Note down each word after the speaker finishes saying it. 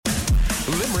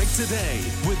Limerick Today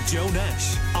with Joe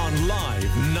Nash on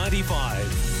Live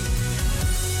 95.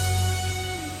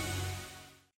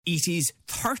 It is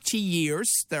 30 years.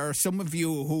 There are some of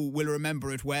you who will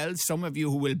remember it well, some of you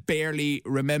who will barely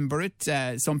remember it.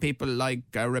 Some people like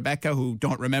Rebecca who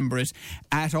don't remember it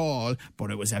at all. But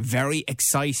it was a very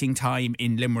exciting time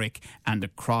in Limerick and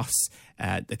across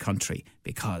the country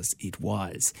because it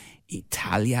was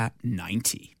Italia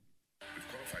 90.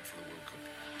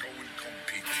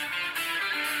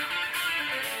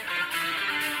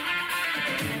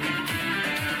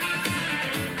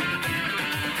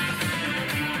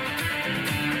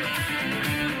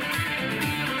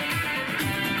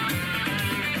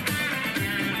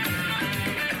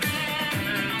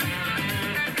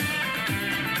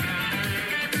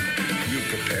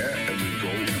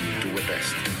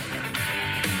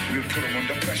 We'll put them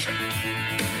under pressure.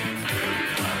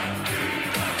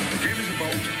 The game is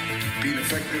about being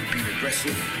effective, being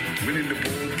aggressive, winning the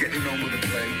ball, getting on with the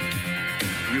play.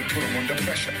 We'll put them under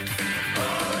pressure.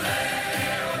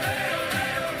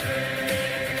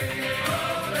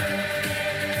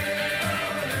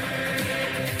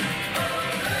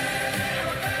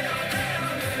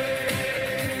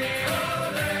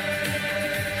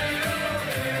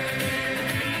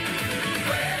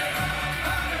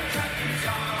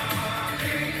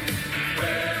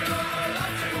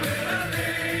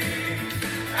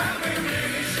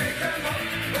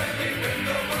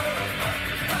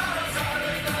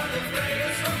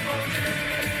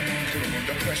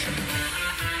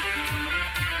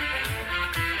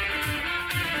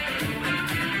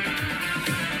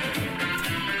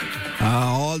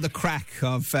 All the crack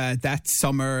of that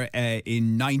summer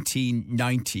in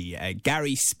 1990.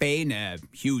 Gary Spain, a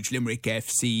huge Limerick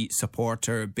FC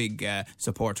supporter, big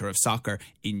supporter of soccer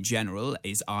in general,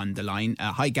 is on the line.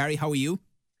 Hi Gary, how are you?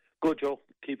 Good, Joe.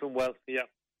 Keeping well, yeah.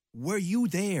 Were you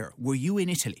there? Were you in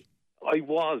Italy? I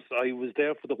was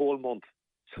there for the whole month.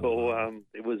 So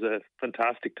it was a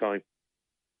fantastic time.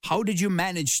 How did you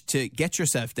manage to get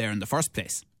yourself there in the first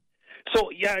place?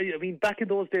 So, yeah, I mean, back in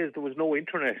those days, there was no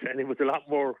internet, and it was a lot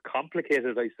more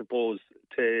complicated, I suppose,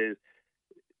 to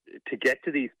get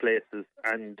to these places.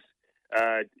 And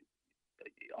I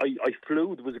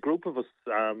flew. There was a group of us.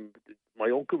 My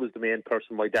uncle was the main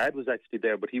person. My dad was actually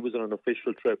there, but he was on an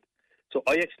official trip. So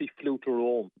I actually flew to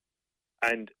Rome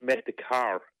and met the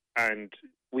car, and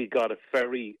we got a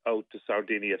ferry out to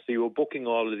Sardinia. So you were booking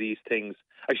all of these things.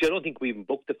 Actually, I don't think we even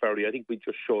booked the ferry. I think we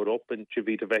just showed up in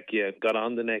Civitavecchia and got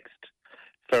on the next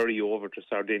ferry over to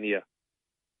Sardinia.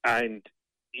 And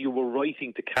you were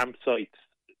writing to campsites.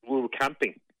 We were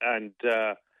camping, and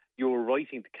you were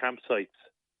writing to campsites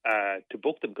to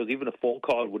book them, because even a phone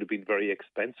call would have been very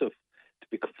expensive. To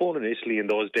be phoning in Italy in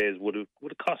those days would have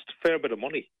cost a fair bit of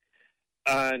money.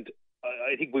 And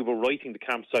I think we were writing to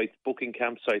campsites, booking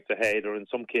campsites ahead, or in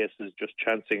some cases just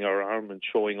chancing our arm and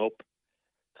showing up.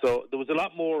 So there was a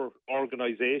lot more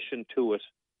organisation to it,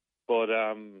 but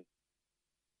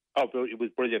it was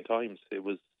brilliant times. It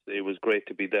was great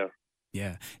to be there.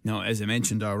 Yeah. Now, as I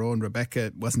mentioned, our own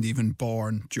Rebecca wasn't even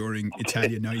born during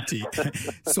Italia 90.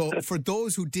 So for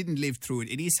those who didn't live through it,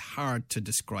 it is hard to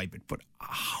describe it. But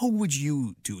how would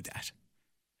you do that?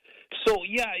 So,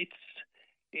 yeah,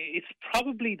 it's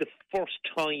probably the first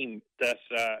time that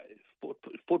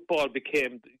football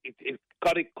became, it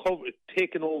got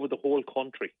taken over the whole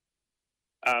country.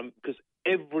 Because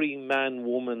every man,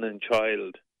 woman and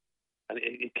child, and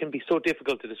it can be so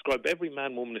difficult to describe, every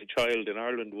man, woman and child in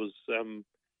Ireland was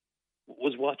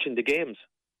watching the games.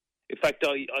 In fact,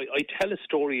 I tell a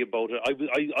story about it.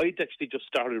 I'd actually just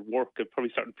started work. I'm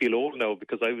probably starting to feel old now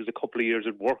because I was a couple of years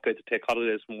at work. I had to take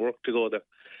holidays from work to go there.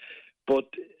 But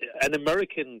an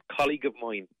American colleague of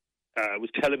mine was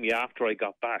telling me after I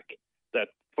got back that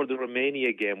for the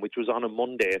Romania game, which was on a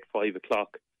Monday at 5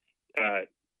 o'clock,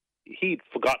 he'd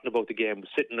forgotten about the game, was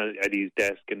sitting at his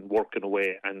desk and working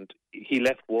away, and he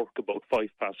left work about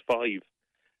 5:05,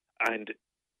 and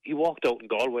he walked out in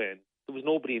Galway, and there was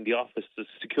nobody in the office. The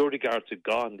security guards had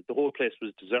gone. The whole place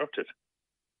was deserted.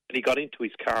 And he got into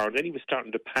his car, and then he was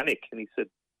starting to panic, and he said,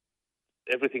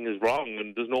 everything is wrong,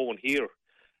 and there's no one here.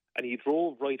 And he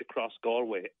drove right across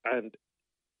Galway, and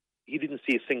he didn't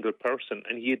see a single person,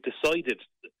 and he had decided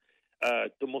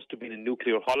there must have been a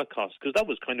nuclear holocaust, because that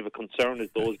was kind of a concern in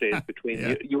those days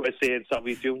between USA and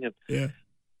Soviet Union. Yeah.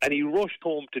 And he rushed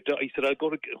home to die. He said,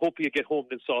 hope you get home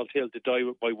in Salthill to die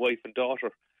with my wife and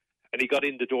daughter. And he got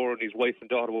in the door, and his wife and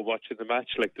daughter were watching the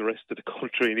match like the rest of the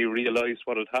country, and he realised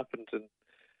what had happened. And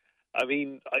I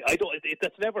mean,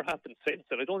 that's never happened since,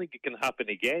 and I don't think it can happen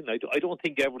again. I don't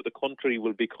think ever the country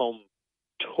will become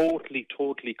totally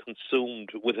consumed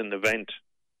with an event,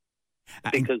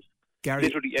 because Gary,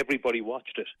 literally everybody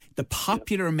watched it. the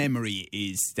popular memory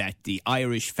is that the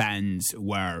Irish fans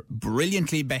were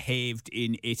brilliantly behaved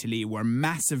in Italy, were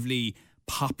massively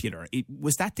popular.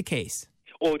 Was that the case?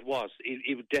 Oh, it was.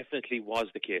 It definitely was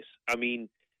the case. I mean,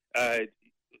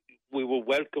 we were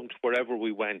welcomed wherever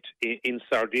we went. In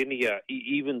Sardinia,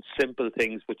 even simple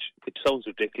things, which sounds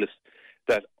ridiculous,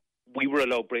 that we were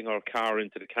allowed to bring our car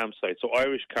into the campsite. So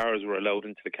Irish cars were allowed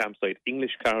into the campsite.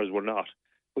 English cars were not,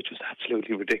 which was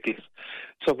absolutely ridiculous.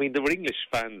 So, I mean, there were English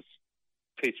fans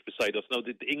pitched beside us. Now,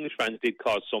 the English fans did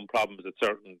cause some problems at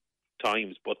certain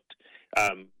times, but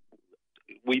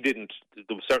we didn't.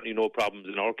 There were certainly no problems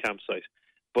in our campsite.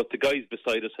 But the guys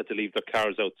beside us had to leave their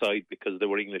cars outside because there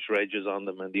were English regs on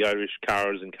them, and the Irish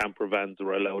cars and camper vans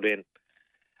were allowed in.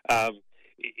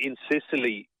 In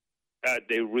Sicily,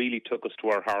 they really took us to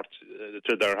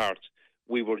their hearts.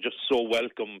 We were just so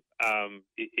welcome.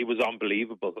 It was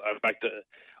unbelievable. In fact,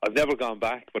 I've never gone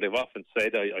back, but I've often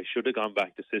said I should have gone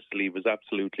back to Sicily. It was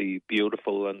absolutely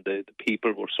beautiful, and the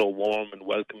people were so warm and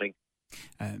welcoming.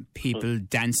 People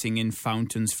dancing in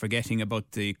fountains, forgetting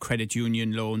about the credit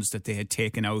union loans that they had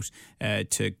taken out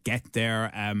to get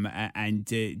there, and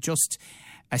just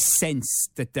a sense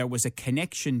that there was a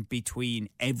connection between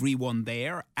everyone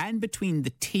there and between the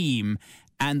team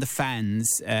and the fans,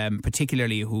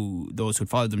 particularly those who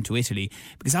followed them to Italy.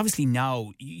 Because obviously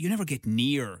now you never get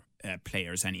near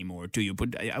players anymore, do you?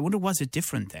 But I wonder, was it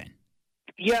different then?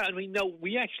 Yeah, I mean, no,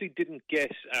 we actually didn't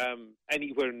get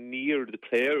anywhere near the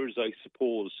players, I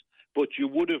suppose. But you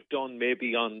would have done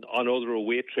maybe on other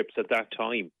away trips at that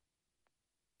time,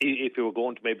 if you were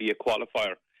going to maybe a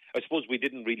qualifier. I suppose we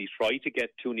didn't really try to get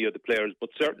too near the players, but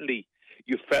certainly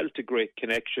you felt a great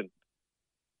connection.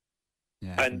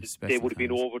 Yeah, and they would have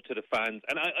been over to the fans.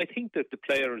 And I think that the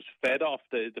players fed off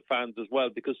the fans as well,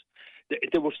 because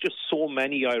there was just so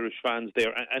many Irish fans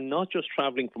there, and not just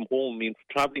travelling from home, I mean,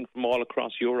 travelling from all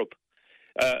across Europe.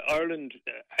 Ireland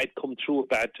had come through a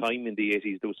bad time in the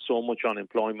 80s. There was so much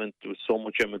unemployment, there was so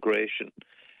much immigration.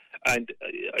 And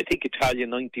I think Italia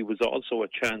 90 was also a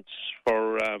chance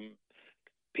for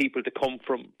people to come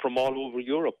from all over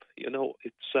Europe. You know,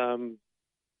 it's...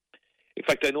 In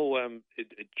fact, I know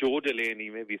Joe Delaney,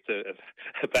 maybe it's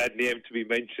a bad name to be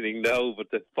mentioning now,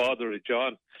 but the father of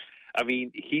John, I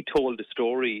mean, he told a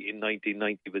story in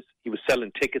 1990. He was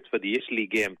selling tickets for the Italy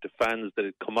game to fans that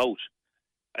had come out.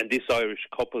 And this Irish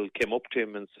couple came up to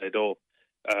him and said,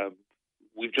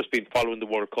 we've just been following the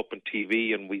World Cup on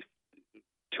TV, and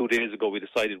 2 days ago we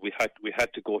decided we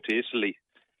had to go to Italy.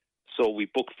 So we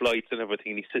booked flights and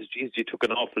everything. And he says, geez, you took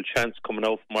an awful chance coming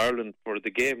out from Ireland for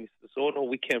the game. He says, oh, no,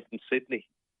 we came from Sydney.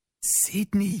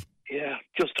 Sydney? Yeah,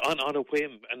 just on a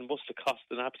whim. And must have cost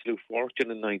an absolute fortune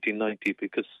in 1990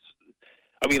 because,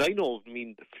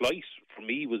 the flight for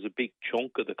me was a big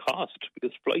chunk of the cost,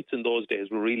 because flights in those days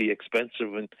were really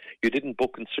expensive and you didn't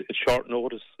book in short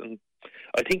notice. And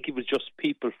I think it was just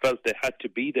people felt they had to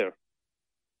be there.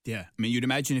 Yeah, I mean, you'd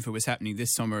imagine if it was happening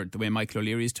this summer, the way Michael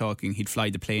O'Leary is talking, he'd fly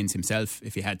the planes himself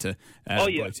if he had to. That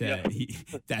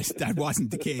wasn't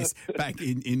the case back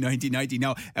in 1990.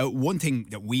 Now, one thing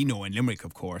that we know in Limerick,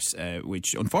 of course,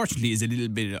 which unfortunately is a little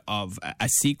bit of a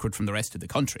secret from the rest of the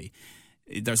country,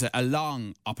 there's a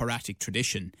long operatic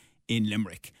tradition in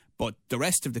Limerick, but the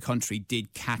rest of the country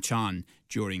did catch on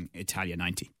during Italia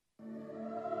 90.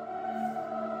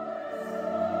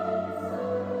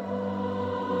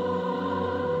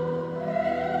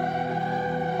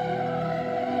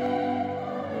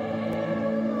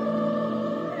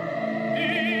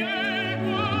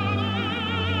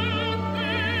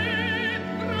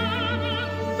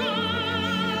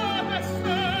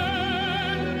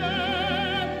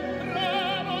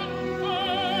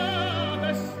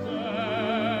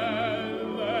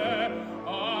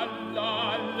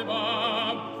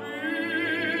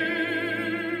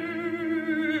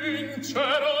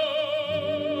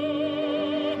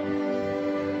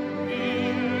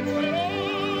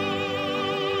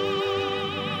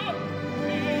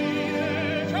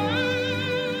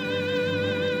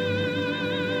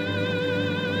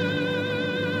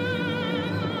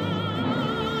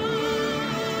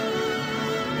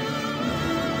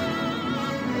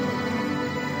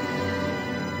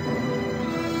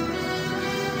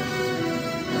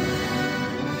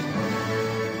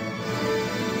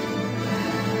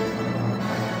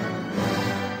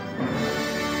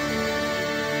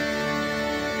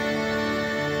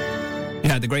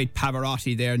 Yeah, the great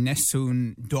Pavarotti there,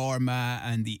 Nessun Dorma,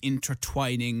 and the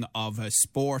intertwining of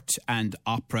sport and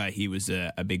opera. He was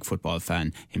a big football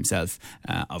fan himself,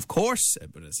 of course.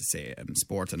 But as I say,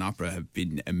 sport and opera have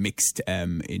been mixed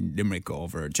in Limerick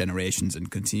over generations and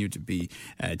continue to be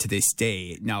to this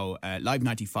day. Now, Live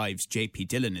 95's JP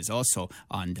Dillon is also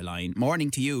on the line. Morning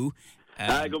to you.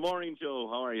 Good morning, Joe.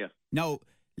 How are you? Now,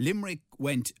 Limerick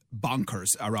went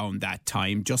bonkers around that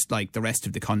time, just like the rest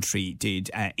of the country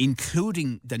did,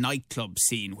 including the nightclub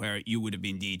scene where you would have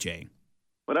been DJing.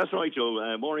 Well, that's right,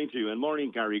 Joe. Morning to you, and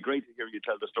morning, Gary. Great to hear you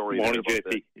tell the story. Morning,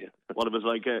 JP. What it was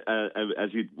like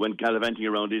as you went gallivanting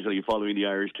around Italy following the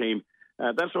Irish team.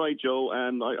 That's right, Joe.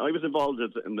 And I was involved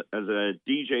as a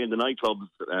DJ in the nightclubs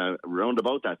around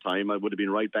about that time. I would have been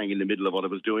right bang in the middle of what I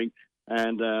was doing.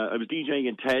 And I was DJing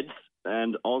in Ted's.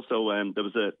 And also, there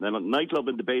was a nightclub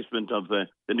in the basement of the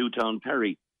Newtown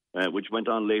Perry, which went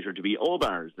on later to be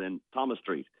O'Bars in Thomas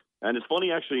Street. And it's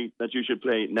funny, actually, that you should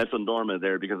play Nessun Dorma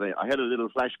there, because I had a little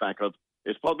flashback of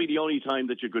it's probably the only time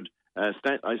that you could I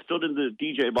stood in the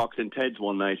DJ box in Ted's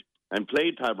one night and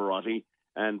played Pavarotti,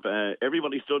 and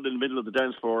everybody stood in the middle of the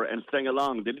dance floor and sang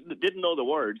along. They didn't know the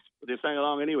words, but they sang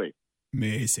along anyway.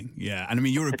 Amazing, yeah. And I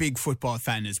mean, you're a big football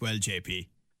fan as well, JP.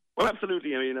 Well,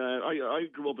 absolutely. I mean, I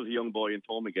grew up as a young boy in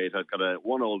Tomagate. I've got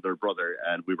one older brother,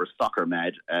 and we were soccer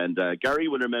mad. And Gary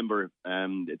will remember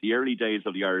the early days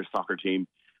of the Irish soccer team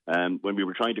when we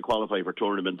were trying to qualify for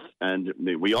tournaments. And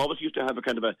we always used to have a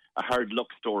kind of a hard luck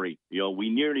story. You know, we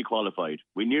nearly qualified.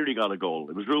 We nearly got a goal.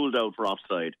 It was ruled out for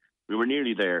offside. We were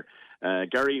nearly there.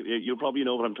 Gary, you probably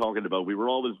know what I'm talking about. We were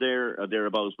always there,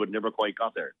 thereabouts, but never quite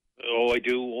got there. Oh, I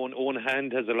do. Owen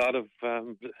Hand has a lot of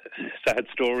sad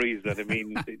stories that, I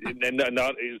mean, I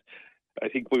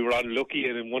think we were unlucky,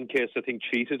 and in one case, I think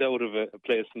cheated out of a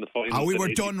place in the final. Oh, we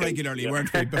were done regularly,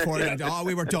 weren't we, before that? Oh,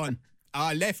 we were done.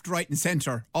 Left, right and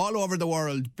centre, all over the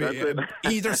world.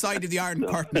 Either side of the Iron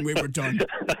Curtain, we were done.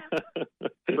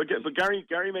 But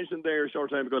Gary mentioned there a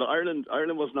short time ago that Ireland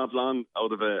was not long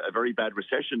out of a very bad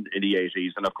recession in the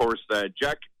 80s. And of course, St.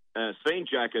 Jack,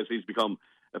 as he's become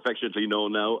affectionately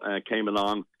known now, came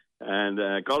along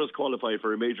and got us qualified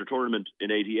for a major tournament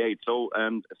in 88. So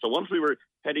once we were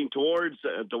heading towards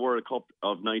the World Cup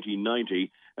of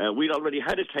 1990, we'd already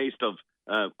had a taste of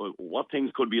what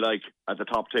things could be like at the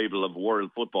top table of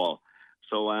world football.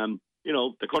 So,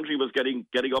 the country was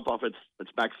getting up off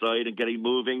its backside and getting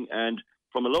moving. And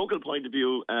from a local point of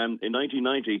view, in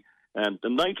 1990, the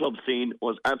nightclub scene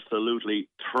was absolutely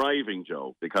thriving,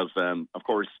 Joe, because, of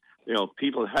course,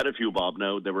 people had a few bob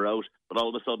now. They were out, but all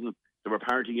of a sudden they were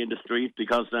partying in the street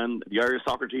because the Irish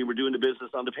soccer team were doing the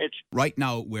business on the pitch. Right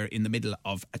now, we're in the middle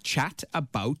of a chat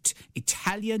about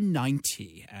Italia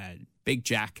 90, Big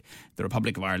Jack, the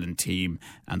Republic of Ireland team,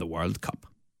 and the World Cup.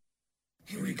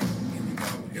 Here we go,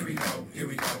 here we go, here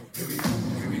we go, here we go,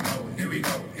 here we go, here we go,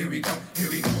 here we go, here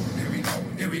we go, here we go,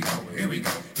 here we go, here we go, here we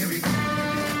go, here we go.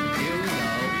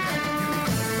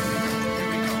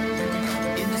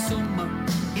 In the summer,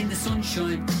 in the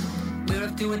sunshine, we're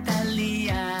off to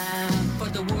Italia for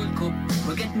the World Cup.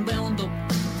 We're getting wound up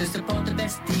to support the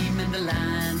best team in the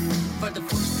land. For the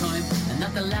first time, and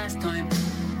not the last time,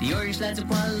 the Irish lads are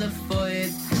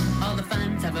qualified. All the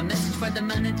fans have a message for the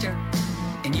manager.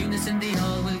 In unison they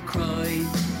all will cry.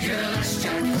 Give it a lash,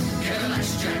 Jack, give it a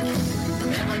lash, Jack.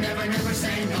 Never, never, never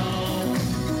say no.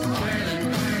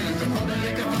 Ireland, Ireland,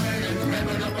 Republic of Ireland, rev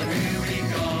it up and here we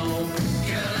go.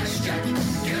 Give it a lash, Jack,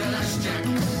 give it a lash, Jack.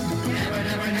 Never,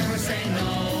 never, never say no.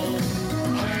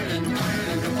 Ireland,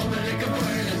 Ireland, Republic of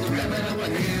Ireland, rev it up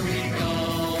and here we go.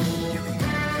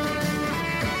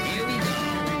 Here we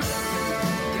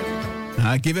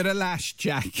go. Give it a lash,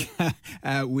 Jack.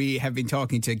 We have been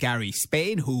talking to Gary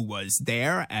Spain, who was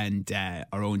there, and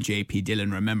our own JP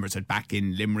Dillon remembers it back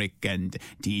in Limerick and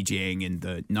DJing in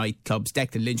the nightclubs.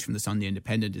 Declan Lynch from the Sunday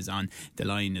Independent is on the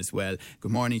line as well.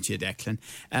 Good morning to you, Declan.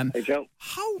 Hey, Joe.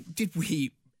 How did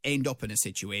we end up in a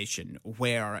situation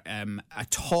where a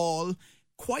tall,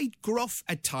 quite gruff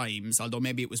at times, although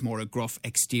maybe it was more a gruff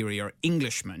exterior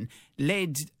Englishman,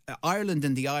 led Ireland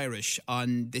and the Irish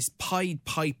on this Pied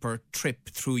Piper trip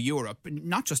through Europe,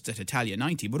 not just at Italia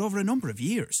 90, but over a number of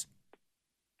years?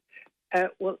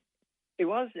 Well, it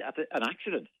was an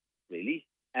accident, really.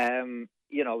 It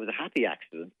was a happy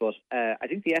accident, but I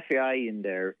think the FAI in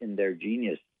their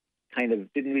genius kind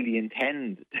of didn't really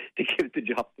intend to give the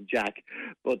job to Jack,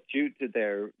 but due to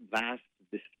their vast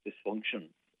dysfunction,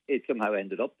 it somehow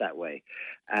ended up that way.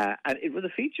 And it was a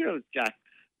feature of Jack's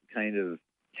kind of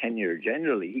tenure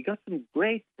generally. He got some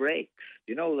great breaks.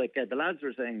 The lads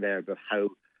were saying there about how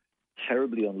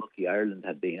terribly unlucky Ireland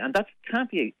had been. And that can't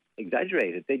be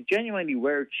exaggerated. They genuinely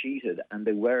were cheated, and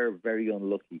they were very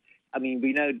unlucky. I mean,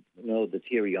 we now know the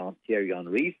Thierry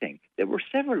Henry thing. There were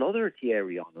several other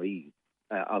Thierry Henrys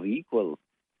of equal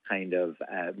kind of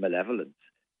malevolence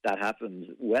that happened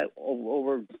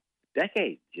over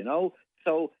decades, you know.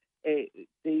 So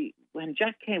when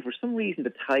Jack came, for some reason,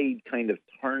 the tide kind of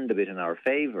turned a bit in our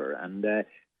favour, and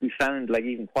we found, like,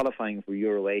 even qualifying for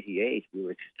Euro '88, we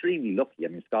were extremely lucky. I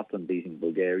mean, Scotland beating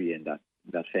Bulgaria in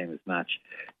that famous match,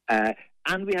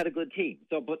 and we had a good team.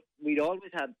 So, but we'd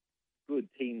always had good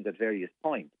teams at various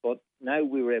points, but now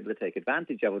we were able to take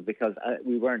advantage of it because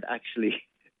we weren't actually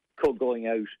going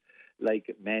out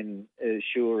like men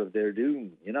sure of their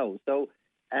doom, you know. So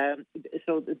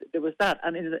there was that,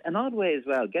 and in an odd way as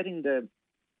well, getting the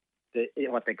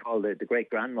what they call the great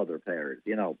grandmother players,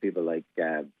 you know, people like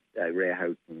Ray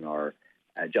Houghton or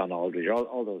John Aldridge,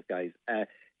 all those guys.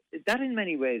 That in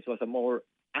many ways was a more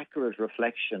accurate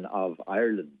reflection of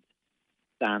Ireland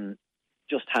than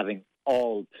just having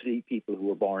all three people who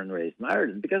were born and raised in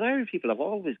Ireland, because Irish people have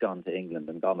always gone to England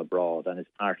and gone abroad, and it's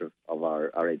part of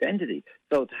our identity.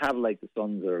 So to have, like, the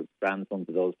sons or grandsons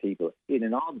of those people in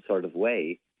an odd sort of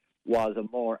way was a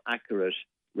more accurate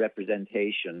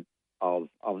representation of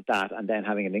that. And then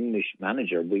having an English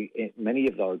manager, many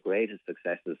of our greatest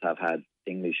successes have had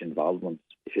English involvement.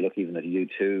 If you look even at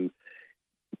U2,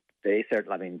 they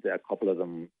certainly, I mean, a couple of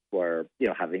them were, you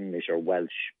know, have English or Welsh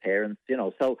parents, you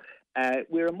know. So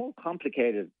we're a more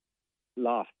complicated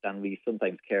lot than we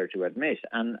sometimes care to admit.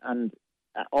 And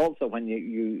also when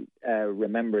you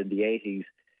remember in the 80s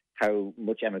how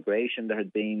much emigration there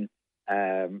had been,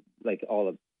 like all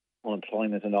of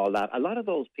unemployment and all that, a lot of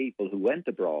those people who went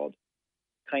abroad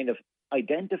kind of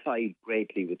identified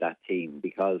greatly with that team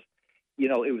because, you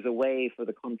know, it was a way for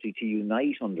the country to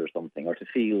unite under something, or to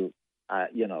feel,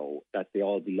 you know, that they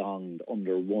all belonged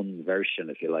under one version,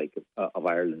 if you like, of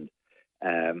Ireland.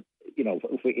 You know,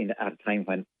 at a time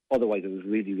when otherwise it was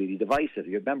really, really divisive.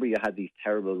 You remember you had these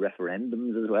terrible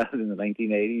referendums as well in the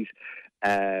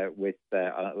 1980s with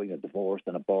you know, divorce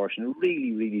and abortion.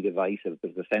 Really, really divisive.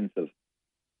 There's a sense of,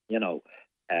 you know,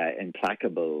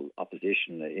 implacable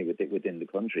opposition within the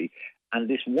country. And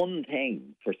this one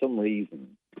thing, for some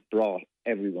reason, brought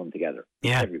everyone together.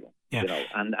 Yeah. Everyone. Yeah. You know,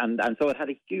 and so it had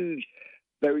a huge,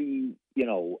 very, you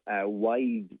know,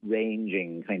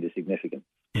 wide-ranging kind of significance.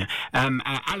 Yeah.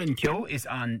 Alan Keogh is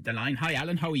on the line. Hi,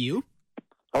 Alan. How are you?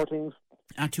 How are things?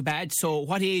 Not too bad. So,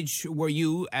 what age were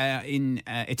you in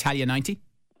Italia '90?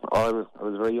 I was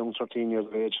very young, 13 years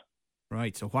of age.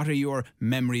 Right. So, what are your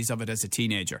memories of it as a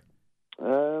teenager?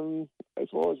 I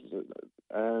suppose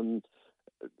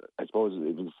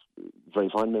it was very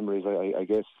fond memories. I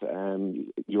guess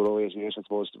Euro '88, I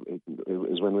suppose,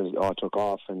 is when it all took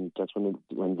off, and that's when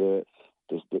the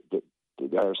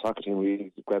Irish soccer team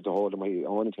really grabbed a hold of my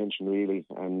own attention, really.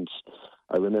 And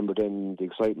I remember then the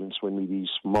excitement when we beat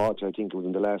Malta. I think it was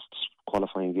in the last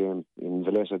qualifying game in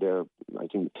Valletta there. I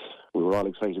think we were all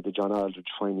excited that John Aldridge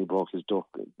finally broke his duck,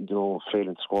 you know,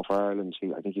 failing to score for Ireland.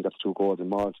 I think he got 2 goals in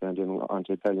Malta and then on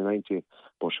to Italia '90.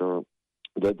 But sure,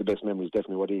 the best memory is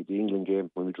definitely the England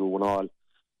game when we drew 1-1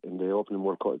 in the opening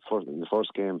World Cup in the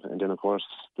first game, and then of course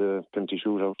the penalty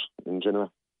shootout in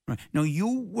Genoa. Right. Now,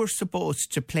 you were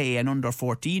supposed to play an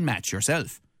under-14 match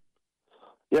yourself.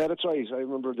 Yeah, that's right. I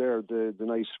remember there the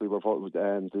night we were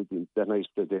that night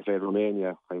they played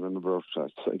Romania. I remember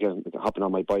again hopping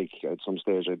on my bike at some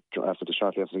stage shortly after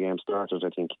the game started, I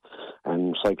think,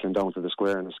 and cycling down to the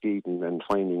square in Skeeton and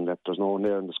finding that there's no one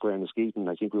there in the square in Skeeton.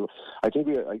 I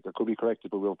could be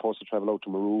corrected, but we were supposed to travel out to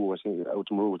Maru. I think out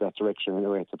to Maru that direction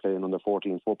anyway to play an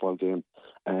under-14 football game,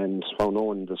 and found no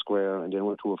one in the square. And then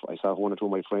I saw one or two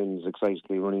of my friends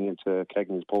excitedly running into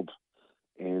Cagney's pub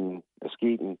in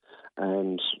Skeeton,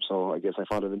 and so I guess I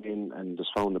followed them in and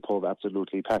just found the pub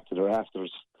absolutely packed to the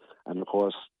rafters. And of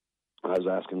course I was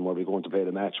asking, were we going to play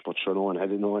the match? But sure, no one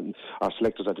had no one. Our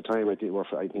selectors at the time, I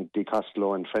think Di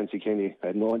Costello and Francie Kenny,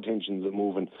 had no intentions of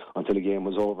moving until the game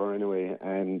was over anyway.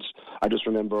 And I just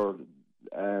remember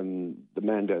the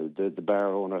man, the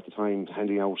bar owner at the time,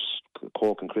 handing out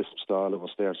Coke and crisps to all of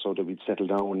us there so that we'd settle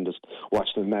down and just watch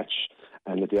the match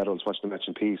and let the adults watch the match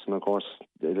in peace. And of course,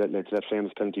 they led to that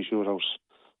famous penalty shootout.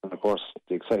 And of course,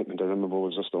 the excitement, I remember,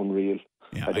 was just unreal.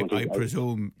 Yeah, I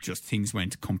presume just things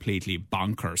went completely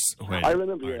bonkers. I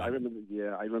remember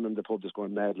the pub just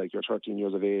going mad. Like, you're 13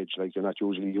 years of age, like you're not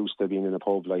usually used to being in a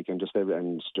pub, like, and just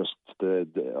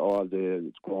all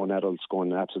the grown adults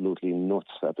going absolutely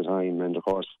nuts at the time. And of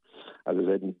course, as I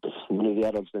said, many of the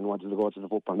adults then wanted to go to the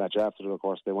football match after it. Of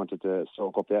course, they wanted to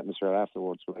soak up the atmosphere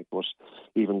afterwards. Like, but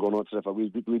even going on to the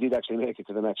we did actually make it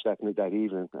to the match that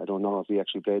evening. I don't know if we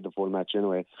actually played the full match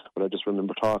anyway, but I just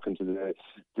remember talking to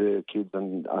the kids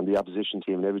on the opposition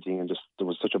team and everything, and just there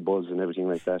was such a buzz and everything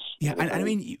like that. Yeah, and I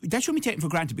mean, that shouldn't be taken for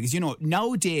granted, because, you know,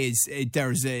 nowadays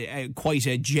there's quite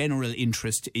a general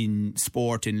interest in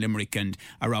sport in Limerick and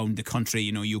around the country.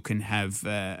 You know, you can have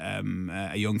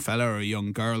a young fella or a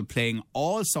young girl playing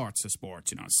all sorts of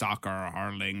sports, you know, soccer,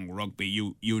 hurling, rugby,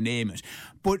 you name it.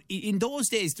 But in those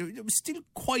days, there was still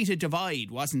quite a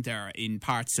divide, wasn't there, in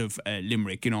parts of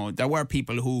Limerick? You know, there were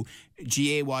people who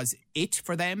GA was it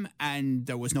for them, and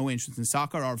there was no interest in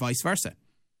soccer, or vice versa.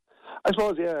 I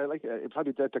suppose, yeah, like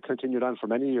probably that continued on for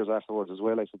many years afterwards as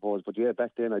well, I suppose. But yeah,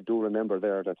 back then I do remember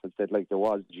there that like there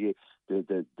was the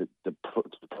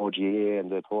pro GA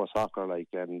and the pro soccer, like,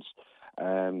 and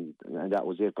that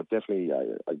was it. But definitely,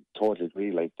 I totally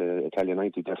agree. Like, the Italian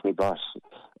 90 definitely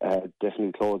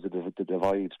closed the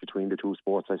divides between the two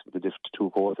sports, the two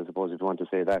courts, I suppose, if you want to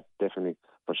say that, definitely,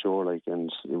 for sure. Like,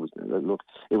 and it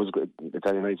was good.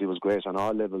 Italian 90 was great on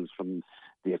all levels, from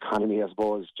the economy, I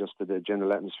suppose, just to the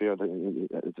general atmosphere,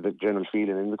 the general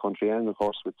feeling in the country, and of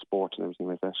course with sport and everything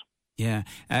like that. Yeah.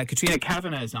 Katrina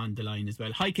Kavanagh is on the line as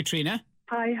well. Hi, Katrina.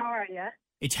 Hi, how are you?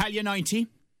 Italia 90.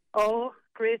 Oh,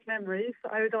 great memories.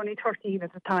 I was only 13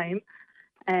 at the time,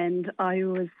 and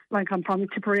I'm from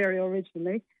Tipperary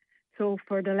originally. So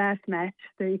for the last match,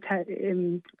 versus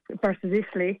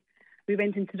Italy, we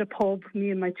went into the pub, me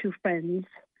and my two friends.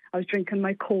 I was drinking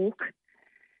my Coke,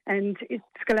 and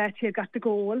Scalacci got the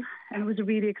goal, and it was a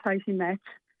really exciting match.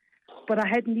 But I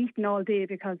hadn't eaten all day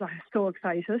because I was so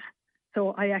excited.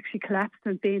 So I actually collapsed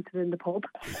and fainted in the pub,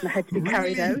 and I had to be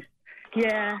carried out.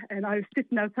 Yeah, and I was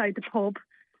sitting outside the pub,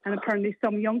 and apparently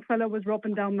some young fella was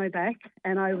rubbing down my back,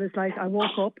 and I was like, I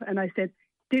woke up and I said,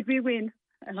 did we win?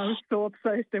 And I was so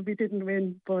upset that we didn't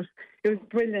win, but it was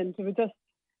brilliant. It was just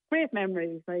great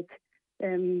memories, like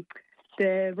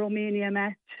the Romania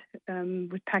match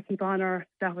with Packy Bonner.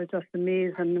 That was just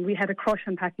amazing. We had a crush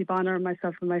on Packy Bonner,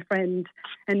 myself and my friend,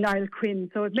 and Niall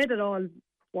Quinn, so it made it all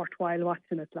worthwhile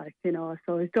watching it, like, you know.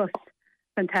 So it's just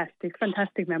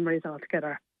fantastic memories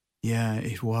altogether. Yeah,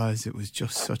 it was. It was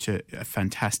just such a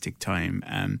fantastic time.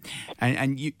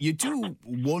 And you do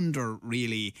wonder,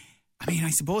 really, I mean,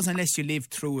 I suppose unless you lived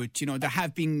through it, you know, there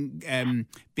have been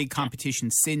big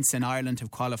competitions since, and Ireland have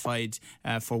qualified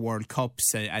for World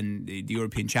Cups and the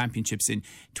European Championships in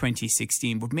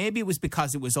 2016. But maybe it was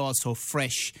because it was all so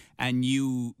fresh and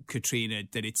new, Katrina,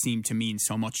 that it seemed to mean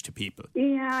so much to people.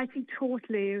 Yeah, I think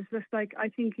totally. It was just like, I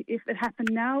think if it happened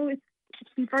now, it'd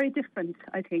be very different,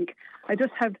 I think.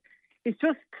 It's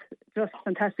just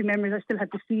fantastic memories. I still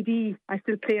have the CD. I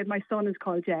still play it. My son is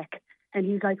called Jack, and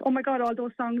he's like, oh my God, all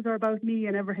those songs are about me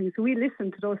and everything. So we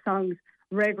listen to those songs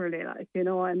regularly, like, you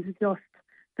know, and it's just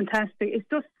fantastic. It's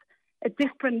just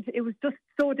it was just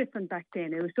so different back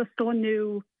then. It was just so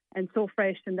new and so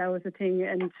fresh, and that was the thing.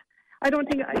 And I don't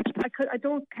think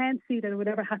can't see that it would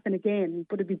ever happen again,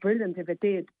 but it'd be brilliant if it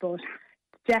did. But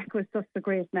Jack was just a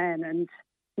great man, and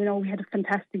you know, we had a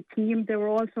fantastic team. They were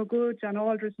all so good. John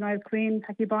Aldridge, Niall Quinn,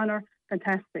 Packy Bonner.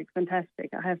 Fantastic, I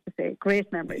have to say.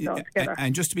 Great memories altogether.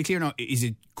 And just to be clear now, is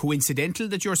it coincidental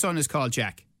that your son is called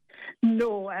Jack?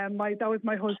 No, that was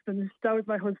my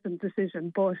husband's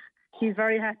decision. But he's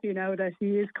very happy now that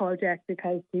he is called Jack,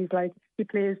 because he's like, he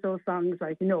plays those songs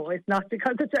like, no, it's not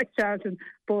because of Jack Charlton,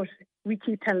 but we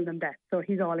keep telling him that, so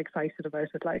he's all excited about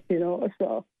it, like, you know.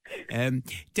 So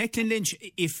Declan Lynch,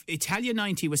 if Italia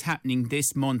 90 was happening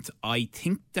this month, I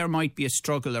think there might be a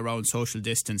struggle around social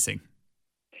distancing.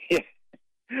 Yeah,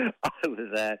 it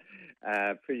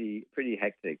was pretty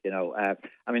hectic, you know.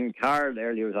 I mean, Carl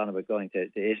earlier was on about going to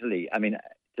Italy. I mean,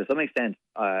 to some extent,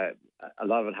 a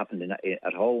lot of it happened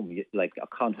at home. Like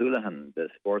Con Houlihan, the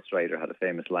sports writer, had a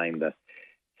famous line that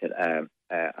said,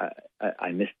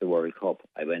 I missed the World Cup,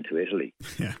 I went to Italy.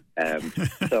 Yeah.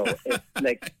 So it's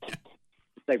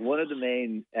like one of the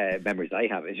main memories I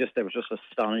have is just there was just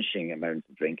astonishing amounts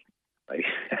of drinking. Right?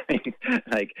 I mean,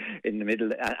 like in the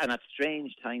middle, and at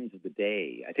strange times of the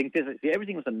day. I think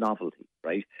everything was a novelty,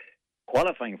 right?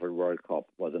 Qualifying for the World Cup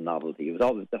was a novelty. It was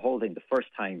always the whole thing. The first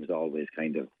time was always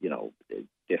kind of, you know,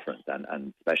 different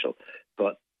and special.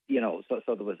 But you know, so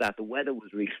So there was that. The weather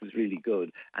was really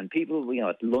good, and people,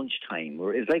 at lunchtime, it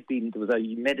was like there was a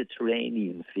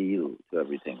Mediterranean feel to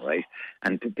everything, right?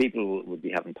 And people would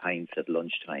be having pints at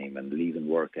lunchtime and leaving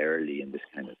work early and this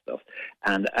kind of stuff.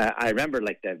 And I remember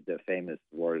like the famous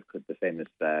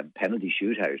penalty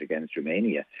shootout against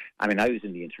Romania. I mean, I was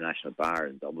in the International Bar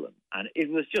in Dublin, and it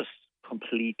was just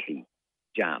completely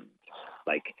jammed.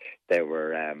 Like there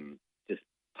were just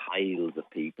piles of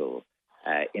people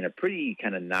in a pretty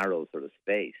kind of narrow sort of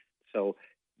space. So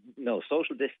no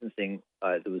social distancing.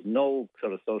 There was no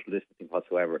sort of social distancing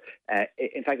whatsoever.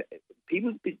 In fact,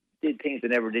 people did things they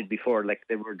never did before. Like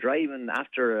they were driving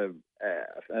after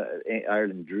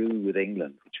Ireland drew with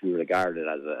England, which we regarded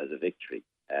as a victory.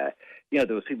 There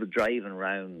was people driving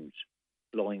around,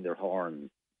 blowing their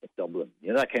horns at Dublin,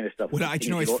 that kind of stuff. Well,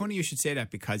 it's funny you should say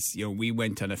that because, we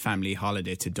went on a family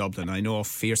holiday to Dublin. I know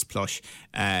Fierce Plush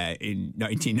in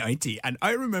 1990. And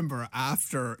I remember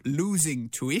after losing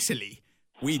to Italy,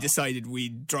 we decided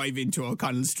we'd drive into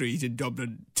O'Connell Street in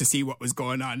Dublin to see what was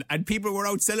going on. And people were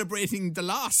out celebrating the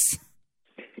loss.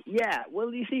 Yeah,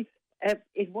 well, you see,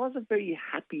 it was a very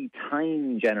happy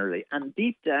time generally. And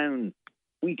deep down,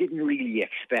 we didn't really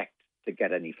expect to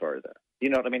get any further. You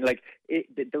know what I mean? Like,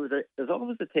 there's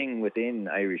always a thing within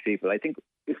Irish people. I think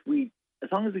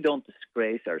as long as we don't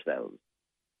disgrace ourselves,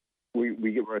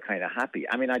 we're kind of happy.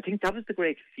 I mean, I think that was the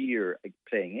great fear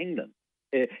playing England.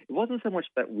 It wasn't so much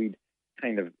that it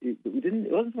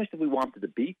wasn't so much that we wanted to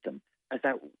beat them, as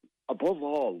that above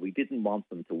all, we didn't want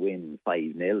them to win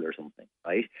 5-0 or something,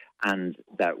 right? And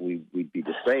that we'd be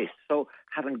disgraced. So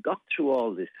having got through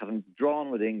all this, having drawn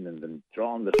with England and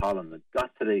drawn with Holland and got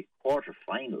to the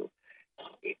quarter-final,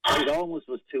 it almost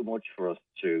was too much for us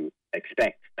to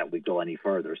expect that we'd go any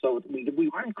further. So we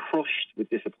weren't crushed with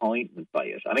disappointment by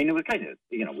it. I mean, it was kind of,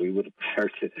 we would have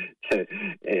preferred to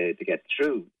get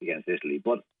through against Italy.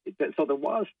 But so there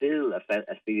was still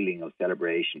a feeling of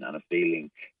celebration and a feeling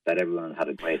that everyone had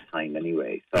a great time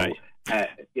anyway. So, right.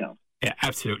 Yeah,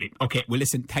 absolutely. Okay, well,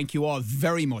 listen, thank you all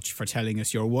very much for telling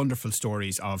us your wonderful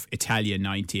stories of Italia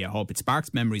 90. I hope it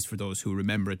sparks memories for those who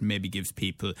remember it and maybe gives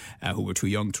people who were too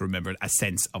young to remember it a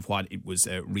sense of what it was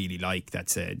really like.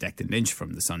 That's Declan Lynch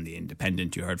from the Sunday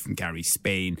Independent. You heard from Gary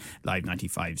Spain, Live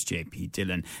 95's JP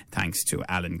Dillon. Thanks to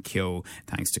Alan Keogh.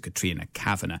 Thanks to Katrina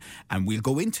Kavanagh. And we'll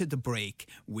go into the break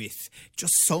with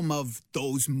just some of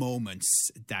those moments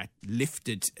that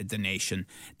lifted the nation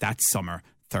that summer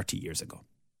 30 years ago.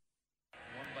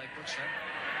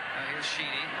 Here's Sheedy.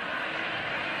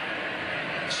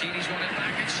 Sheedy's running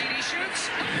back and Sheedy shoots.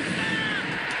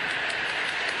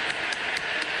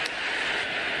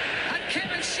 And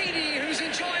Kevin Sheedy, who's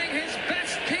enjoying his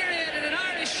best period in an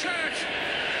Irish shirt,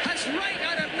 has right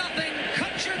out of nothing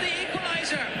conjured the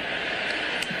equaliser.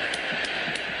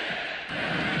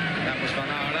 That was Van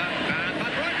Arla. And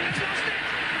Van Breukelen has lost it.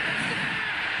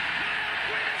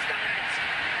 Quinn has done it.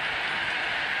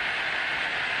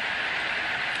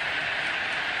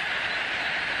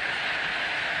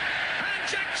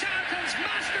 Jack Charlton's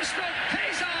masterstroke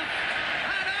pays off,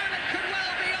 and Ireland could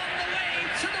well be on the way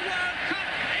to the World Cup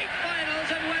 8 finals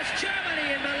in West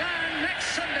Germany in Milan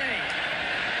next Sunday.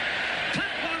 Pat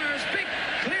Bonner's big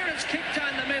clearance kick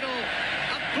down the middle,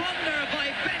 a blunder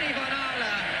by Benny Van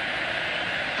Arla,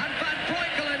 and Van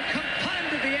Breukelen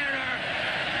compounded the error,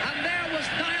 and there was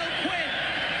Niall Quinn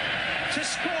to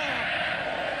score.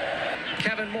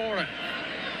 Kevin Moran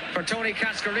for Tony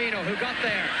Cascarino, who got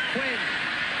there. Quinn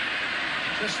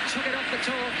just took it off the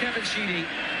toe of Kevin Sheedy.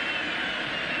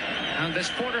 And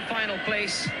this quarter-final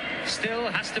place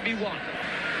still has to be won.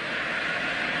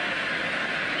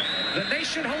 The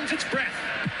nation holds its breath.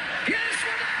 Yes,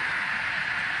 we're there!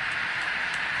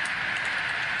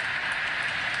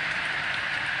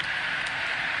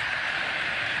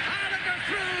 Ireland are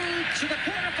through to the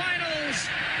quarter-finals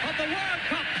of the World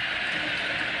Cup.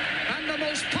 And the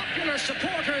most popular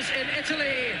supporters in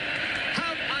Italy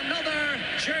have another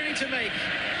journey to make.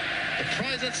 The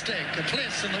prize at stake, a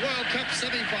place in the World Cup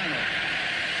semi-final.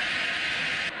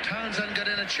 Townsend got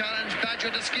in a challenge.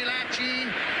 Baggio to Schillaci.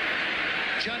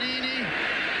 Giannini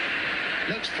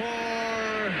looks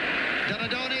for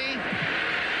Donadoni.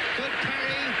 Good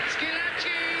parry.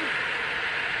 Schillaci.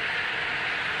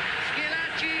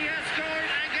 Schillaci has scored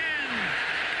again.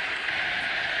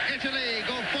 Italy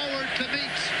go forward to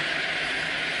meet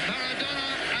Maradona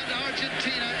and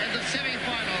Argentina in the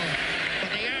semi-final.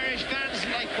 But the Irish fans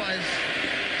likewise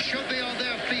should be on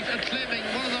their feet acclaiming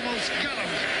one of the most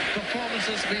gallant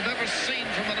performances we've ever seen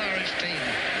from an Irish team.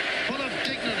 Full of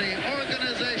dignity,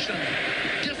 organisation,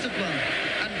 discipline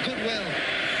and goodwill.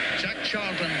 Jack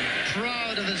Charlton,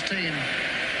 proud of his team.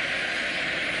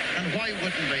 and why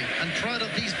wouldn't we? And proud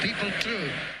of these people too.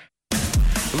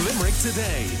 Limerick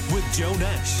Today with Joe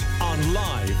Nash on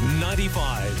Live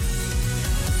 95.